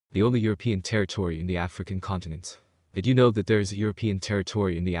the only European territory in the African continent. Did you know that there is a European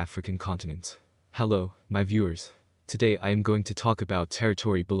territory in the African continent? Hello, my viewers. Today I am going to talk about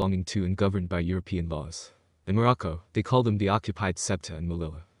territory belonging to and governed by European laws. In Morocco, they call them the occupied Sebtah and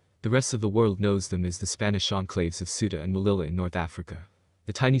Melilah. The rest of the world knows them as the Spanish enclaves of Ceuta and Melilla in North Africa.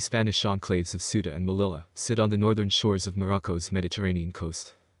 The tiny Spanish enclaves of Ceuta and Melilla sit on the northern shores of Morocco's Mediterranean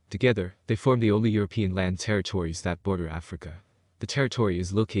coast. Together, they form the only European land territories that border Africa. The territory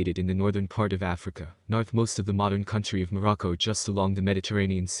is located in the northern part of Africa, northmost of the modern country of Morocco, just along the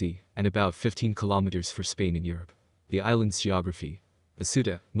Mediterranean Sea, and about 15 kilometers for Spain in Europe. The island's geography. The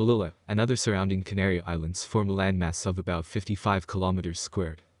Ceuta, Melilla, and other surrounding Canary Islands form a landmass of about 55 kilometers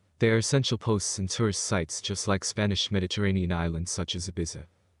squared. They are essential posts and tourist sites just like Spanish Mediterranean islands such as Ibiza.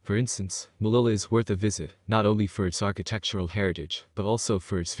 For instance, Melilla is worth a visit, not only for its architectural heritage, but also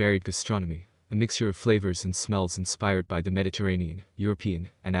for its varied gastronomy, a mixture of flavors and smells inspired by the Mediterranean, European,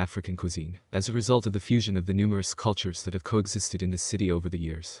 and African cuisine, as a result of the fusion of the numerous cultures that have coexisted in the city over the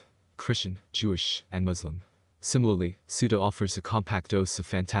years: Christian, Jewish, and Muslim. Similarly, Ceuta offers a compact dose of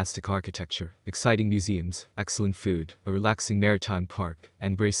fantastic architecture, exciting museums, excellent food, a relaxing maritime park,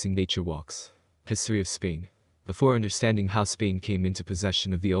 and bracing nature walks. History of Spain. Before understanding how Spain came into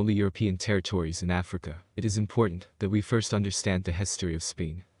possession of the only European territories in Africa, it is important that we first understand the history of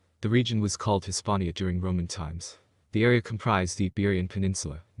Spain. The region was called Hispania during Roman times. The area comprised the Iberian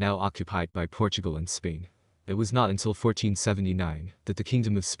Peninsula, now occupied by Portugal and Spain. It was not until 1479 that the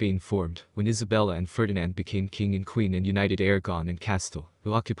Kingdom of Spain formed, when Isabella and Ferdinand became king and queen and united Aragon and Castile,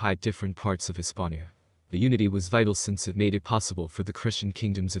 who occupied different parts of Hispania. The unity was vital since it made it possible for the Christian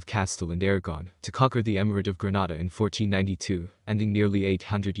kingdoms of Castile and Aragon to conquer the Emirate of Granada in 1492, ending nearly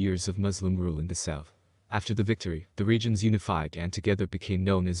 800 years of Muslim rule in the south. After the victory, the regions unified and together became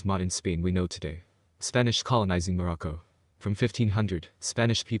known as modern Spain we know today. Spanish colonizing Morocco. From 1500,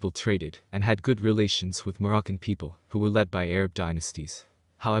 Spanish people traded and had good relations with Moroccan people, who were led by Arab dynasties.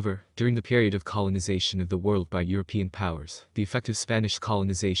 However, during the period of colonization of the world by European powers, the effective Spanish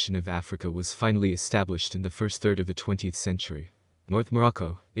colonization of Africa was finally established in the first third of the 20th century. North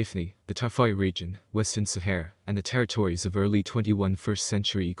Morocco, Ifni, the Tarfaya region, Western Sahara, and the territories of early 21st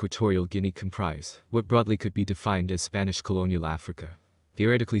century Equatorial Guinea comprise what broadly could be defined as Spanish colonial Africa.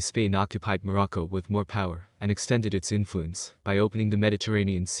 Theoretically, Spain occupied Morocco with more power and extended its influence by opening the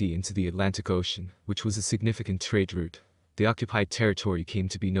Mediterranean Sea into the Atlantic Ocean, which was a significant trade route. The occupied territory came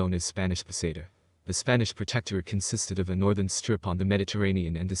to be known as Spanish Peseta. The Spanish protectorate consisted of a northern strip on the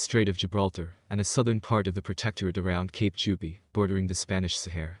Mediterranean and the Strait of Gibraltar, and a southern part of the protectorate around Cape Juby, bordering the Spanish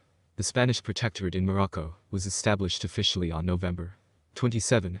Sahara. The Spanish protectorate in Morocco was established officially on November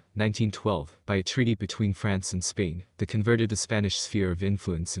 27, 1912, by a treaty between France and Spain that converted the Spanish sphere of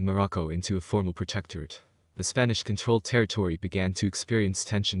influence in Morocco into a formal protectorate. The Spanish-controlled territory began to experience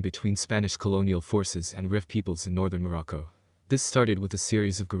tension between Spanish colonial forces and Rif peoples in northern Morocco. This started with a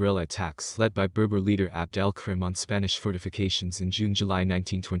series of guerrilla attacks led by Berber leader Abd al-Krim on Spanish fortifications in June-July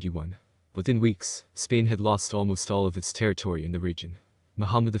 1921. Within weeks, Spain had lost almost all of its territory in the region.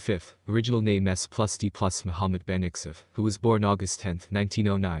 Muhammad V, original name S+D+ Muhammad ben Iksif, who was born August 10,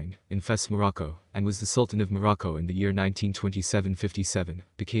 1909, in Fes, Morocco, and was the Sultan of Morocco in the year 1927-57,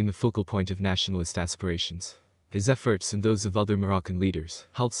 became a focal point of nationalist aspirations. His efforts and those of other Moroccan leaders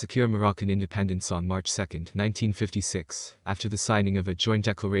helped secure Moroccan independence on March 2, 1956, after the signing of a joint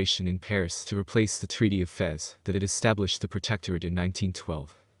declaration in Paris to replace the Treaty of Fez that had established the protectorate in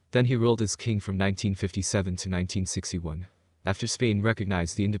 1912. Then he ruled as king from 1957 to 1961. After Spain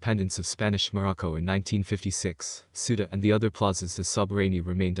recognized the independence of Spanish Morocco in 1956, Ceuta and the other plazas de soberanía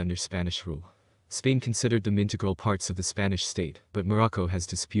remained under Spanish rule. Spain considered them integral parts of the Spanish state, but Morocco has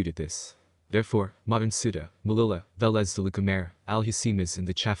disputed this. Therefore, modern Ceuta, Melilla, Vélez de la Gomera, Algeciras and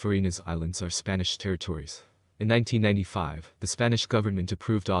the Chafarinas Islands are Spanish territories. In 1995, the Spanish government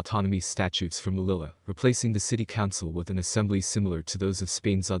approved autonomy statutes for Melilla, replacing the city council with an assembly similar to those of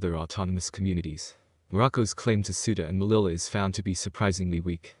Spain's other autonomous communities. Morocco's claim to Ceuta and Melilla is found to be surprisingly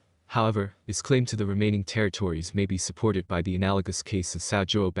weak. However, its claim to the remaining territories may be supported by the analogous case of São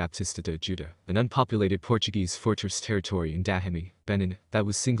João Baptista de Ajuda, an unpopulated Portuguese fortress territory in Dahomey, Benin, that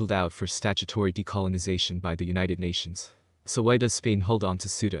was singled out for statutory decolonization by the United Nations. So why does Spain hold on to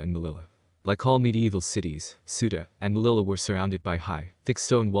Ceuta and Melilla? Like all medieval cities, Ceuta and Melilla were surrounded by high, thick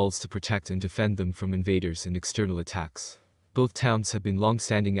stone walls to protect and defend them from invaders and external attacks. Both towns have been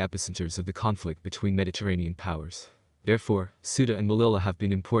long-standing epicenters of the conflict between Mediterranean powers. Therefore, Ceuta and Melilla have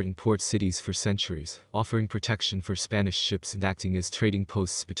been important port cities for centuries, offering protection for Spanish ships and acting as trading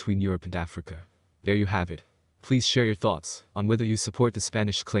posts between Europe and Africa. There you have it. Please share your thoughts on whether you support the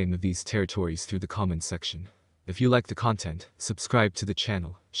Spanish claim of these territories through the comment section. If you like the content, subscribe to the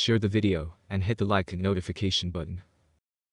channel, share the video, and hit the like and notification button.